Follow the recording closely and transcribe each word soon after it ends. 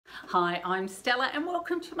Hi, I'm Stella and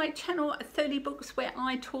welcome to my channel 30 Books, where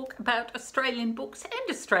I talk about Australian books and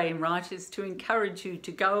Australian writers to encourage you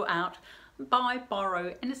to go out, buy,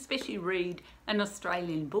 borrow and especially read an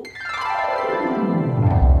Australian book.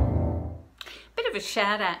 Bit of a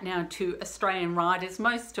shout out now to Australian writers.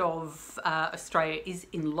 Most of Australia is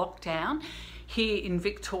in lockdown. Here in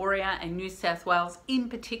Victoria and New South Wales in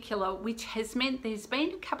particular, which has meant there's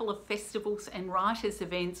been a couple of festivals and writers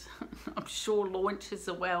events, I'm sure launches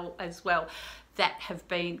as well, that have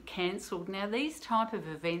been cancelled. Now these type of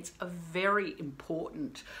events are very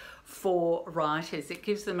important for writers. It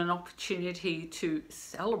gives them an opportunity to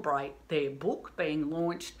celebrate their book being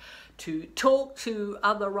launched, to talk to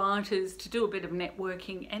other writers, to do a bit of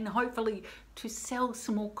networking and hopefully to sell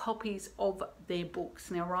some more copies of their books.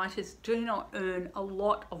 Now writers do not earn a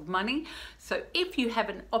lot of money, so if you have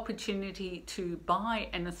an opportunity to buy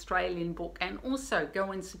an Australian book and also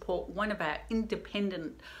go and support one of our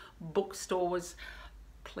independent bookstores,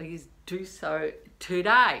 please do so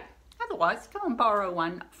today. Otherwise, go and borrow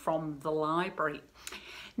one from the library.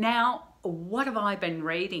 Now, what have I been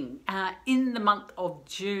reading? In the month of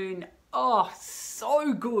June, oh,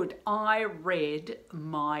 so good. I read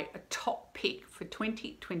my top pick for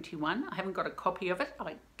 2021. I haven't got a copy of it.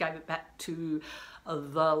 I gave it back to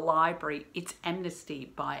the library. It's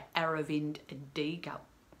Amnesty by Aravind Adiga.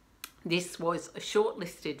 This was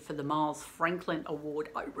shortlisted for the Miles Franklin Award.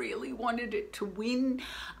 I really wanted it to win.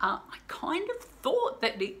 I kind of thought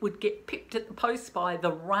that it would get pipped at the post by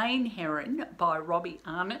The Rain Heron by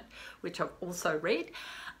R.W.R McDonald, which I've also read.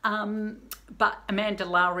 But Amanda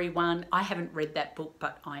Lowry won. I haven't read that book,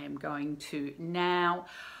 but I am going to now.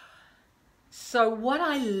 So what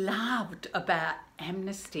I loved about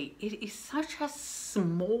Amnesty, it is such a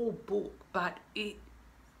small book, but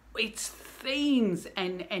its themes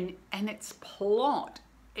and its plot,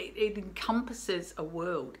 it encompasses a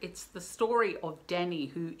world. It's the story of Danny,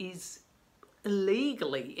 who is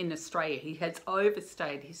illegally in Australia. He has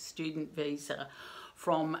overstayed his student visa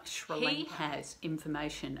from Sri Lanka. He has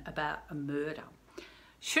information about a murder.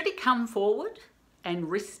 Should he come forward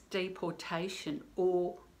and risk deportation,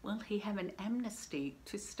 or will he have an amnesty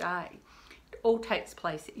to stay? It all takes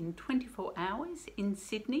place in 24 hours in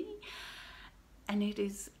Sydney. And it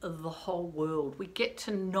is the whole world. We get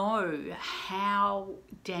to know how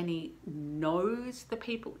Danny knows the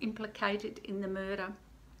people implicated in the murder.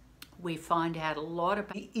 We find out a lot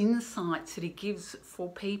about the insights that he gives for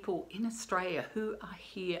people in Australia who are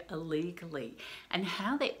here illegally and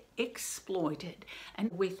how they're exploited,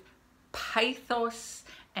 and with pathos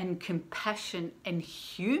and compassion and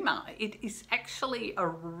humour. It is actually a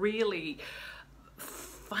really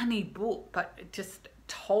funny book, but just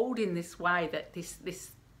told in this way that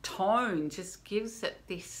this tone just gives it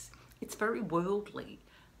this, it's very worldly.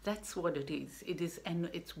 That's what it is. It is, and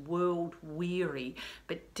it's world weary.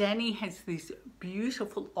 But Danny has this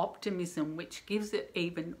beautiful optimism which gives it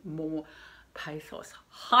even more pathos.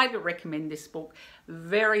 Highly recommend this book.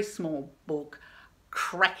 Very small book,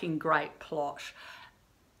 cracking great plot,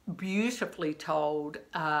 beautifully told,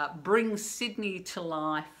 brings Sydney to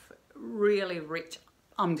life, really rich.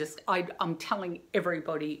 I'm telling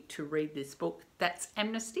everybody to read this book. That's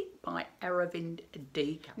Amnesty by Aravind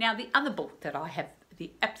Adiga. Now, the other book that I have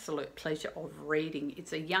the absolute pleasure of reading,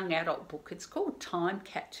 it's a young adult book. It's called Time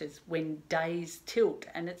Catches When Days Tilt,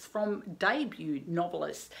 and it's from debut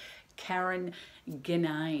novelist Karen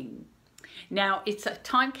Ginnane. Now, it's a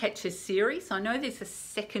Time Catches series. I know there's a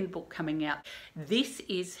second book coming out. This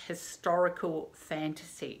is historical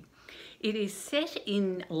fantasy. It is set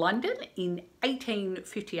in London in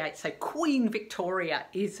 1858, so Queen Victoria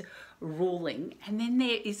is ruling, and then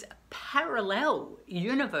there is a parallel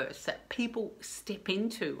universe that people step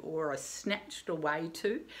into or are snatched away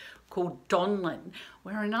to, called Donlin,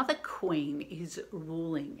 where another queen is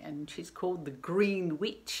ruling, and she's called the Green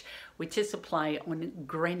Witch, which is a play on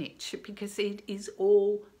Greenwich, because it is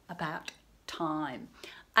all about time.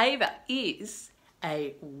 Ava is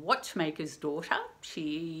a watchmaker's daughter.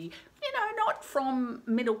 She, not from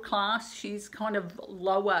middle class. She's kind of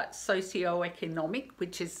lower socioeconomic,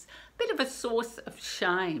 which is a bit of a source of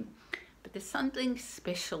shame. But there's something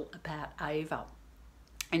special about Ava.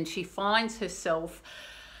 And she finds herself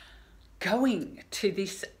going to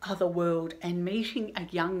this other world and meeting a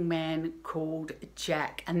young man called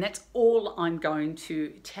Jack. And that's all I'm going to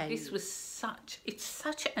tell you. This was it's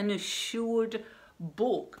such an assured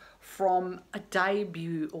book from a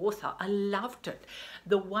debut author. I loved it.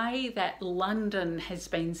 The way that London has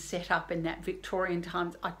been set up in that Victorian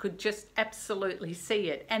times, I could just absolutely see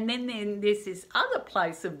it. And then there's this other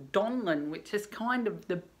place of Donlin, which is kind of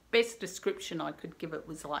the best description I could give it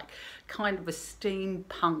was like kind of a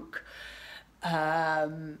steampunk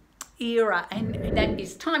era, and that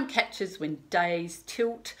is Time Catches When Days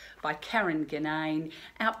Tilt by Karen Ginnane,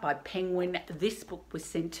 out by Penguin. This book was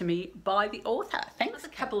sent to me by the author. Thanks. A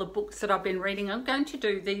couple of books that I've been reading. I'm going to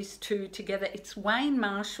do these two together. It's Wayne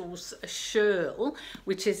Marshall's Shirl,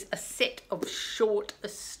 which is a set of short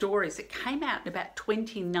stories. It came out in about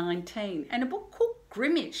 2019, and a book called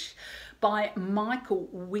Grimmish by Michael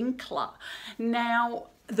Winkler. Now,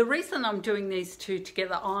 the reason I'm doing these two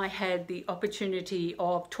together, I had the opportunity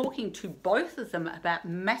of talking to both of them about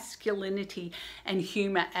masculinity and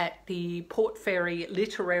humour at the Port Fairy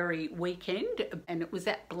Literary Weekend, and it was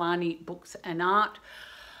at Blarney Books and Art.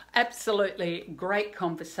 Absolutely great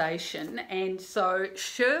conversation. And so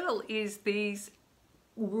Shirl is these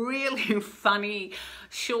really funny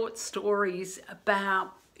short stories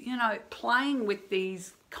about, you know, playing with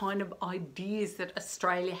these kind of ideas that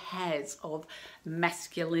Australia has of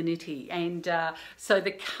masculinity. And so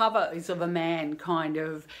the cover is of a man kind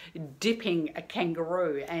of dipping a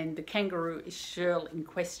kangaroo, and the kangaroo is Shirl in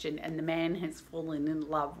question, and the man has fallen in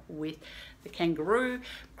love with the kangaroo.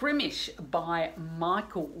 Grimmish by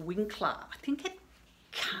Michael Winkler. I think it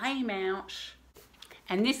came out,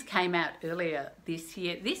 and this came out earlier this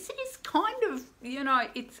year. This is kind of, you know,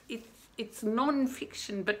 it's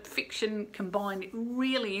non-fiction but fiction combined.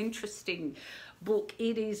 Really interesting book.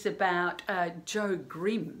 It is about Joe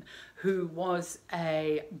Grimm, who was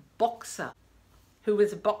a boxer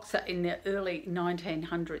in the early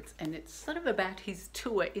 1900s, and it's sort of about his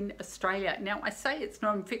tour in Australia. Now, I say it's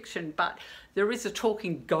non-fiction, but there is a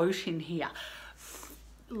talking goat in here.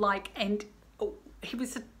 He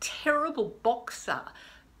was a terrible boxer,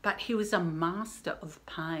 but he was a master of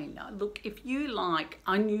pain. Look, if you like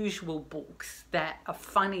unusual books that are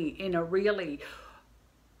funny in a really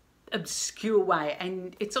obscure way,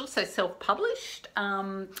 and it's also self-published,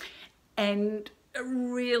 and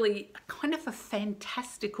really kind of a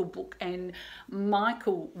fantastical book, and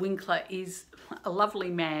Michael Winkler is a lovely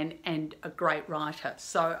man and a great writer,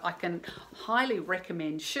 so I can highly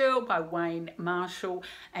recommend Shirl by Wayne Marshall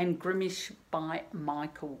and Grimmish by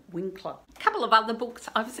Michael Winkler. A couple of other books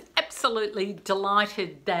I was absolutely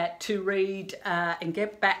delighted to read and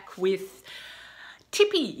get back with.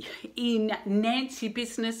 Tippy in Nancy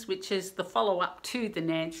Business, which is the follow-up to The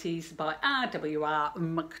Nancys by R.W.R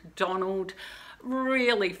McDonald.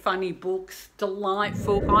 Really funny books,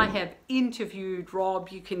 delightful. I have interviewed Rob.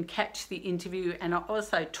 You can catch the interview, and I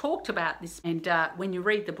also talked about this. And when you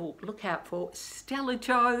read the book, look out for Stella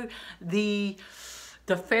Joe, the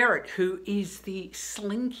ferret, who is the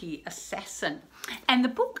slinky assassin. And the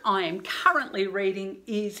book I am currently reading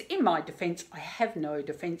is, in my defence, I have no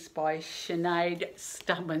defence, by Sinead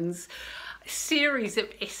Stubbins. Series of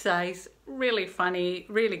essays, really funny,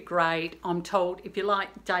 really great. I'm told if you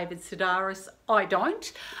like David Sedaris, I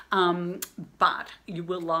don't, but you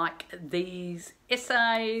will like these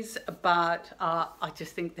essays. But I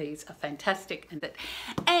just think these are fantastic,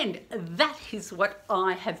 and that is what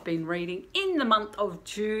I have been reading in the month of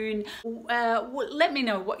June. Let me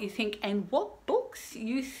know what you think and what books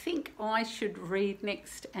you think I should read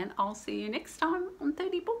next, and I'll see you next time on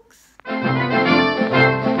 30 Books.